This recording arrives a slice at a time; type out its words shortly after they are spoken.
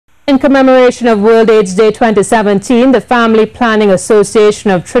In commemoration of World AIDS Day 2017, the Family Planning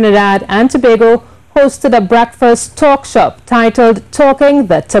Association of Trinidad and Tobago hosted a breakfast talk shop titled Talking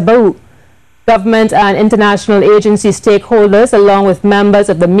the Taboo. Government and international agency stakeholders along with members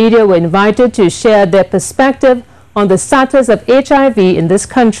of the media were invited to share their perspective on the status of HIV in this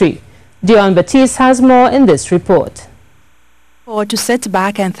country. Dionne Baptiste has more in this report. Or to sit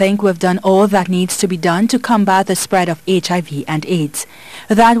back and think we've done all that needs to be done to combat the spread of HIV and AIDS.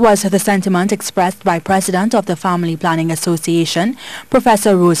 That was the sentiment expressed by President of the Family Planning Association,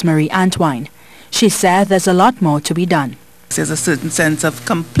 Professor Rosemary Antwine. She said there's a lot more to be done. There's a certain sense of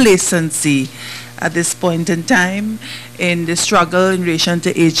complacency at this point in time in the struggle in relation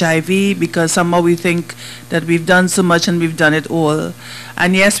to HIV, because somehow we think that we've done so much and we've done it all.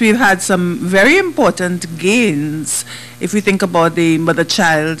 And yes, we've had some very important gains. If we think about the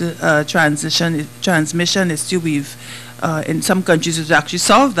mother-child transmission issue, we've in some countries we've actually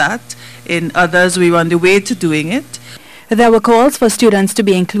solved that. In others, we're on the way to doing it. There were calls for students to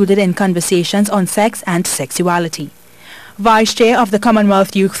be included in conversations on sex and sexuality. Vice Chair of the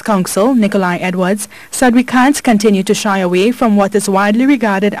Commonwealth Youth Council, Nikolai Edwards, said we can't continue to shy away from what is widely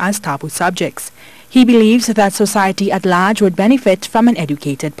regarded as taboo subjects. He believes that society at large would benefit from an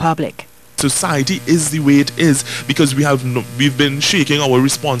educated public. Society is the way it is because we've been shaking our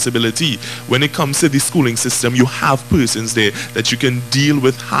responsibility. When it comes to the schooling system, you have persons there that you can deal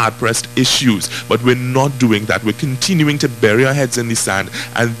with hard-pressed issues, but we're not doing that. We're continuing to bury our heads in the sand,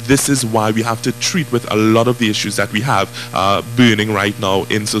 and this is why we have to treat with a lot of the issues that we have burning right now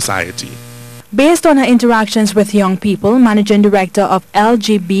in society. Based on her interactions with young people, Managing Director of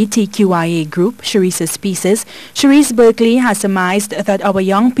LGBTQIA Group, Sharice Species, Sharice Berkeley has surmised that our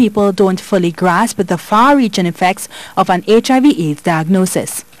young people don't fully grasp the far-reaching effects of an HIV/AIDS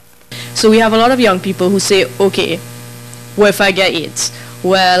diagnosis. So we have a lot of young people who say, okay, what if I get AIDS?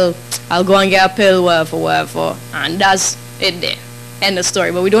 Well, I'll go and get a pill, whatever, and that's it there. End of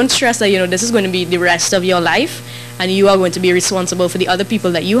story. But we don't stress that, this is going to be the rest of your life, and you are going to be responsible for the other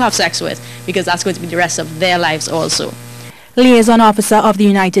people that you have sex with, because that's going to be the rest of their lives also. Liaison Officer of the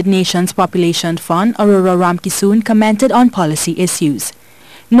United Nations Population Fund, Aurora Ramkisoon, commented on policy issues,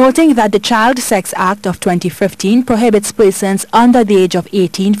 noting that the Child Sex Act of 2015 prohibits persons under the age of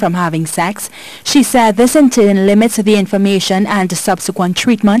 18 from having sex. She said this in turn limits the information and subsequent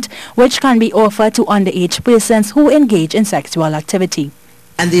treatment which can be offered to underage persons who engage in sexual activity.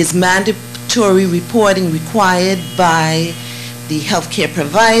 And there's mandatory reporting required by the healthcare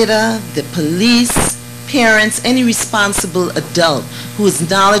provider, the police, parents, any responsible adult who is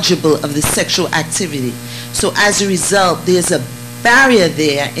knowledgeable of the sexual activity. So as a result, there's a barrier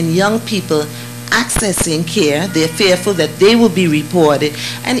there in young people accessing care. They're fearful that they will be reported.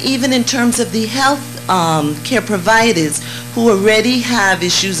 And even in terms of the health care providers who already have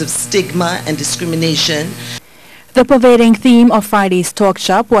issues of stigma and discrimination. The pervading theme of Friday's talk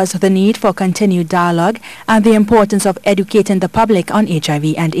shop was the need for continued dialogue and the importance of educating the public on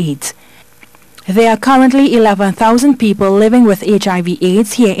HIV and AIDS. There are currently 11,000 people living with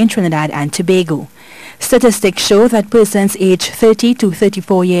HIV/AIDS here in Trinidad and Tobago. Statistics show that persons aged 30 to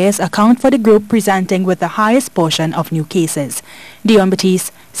 34 years account for the group presenting with the highest portion of new cases. Dionne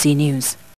Baptiste, C News.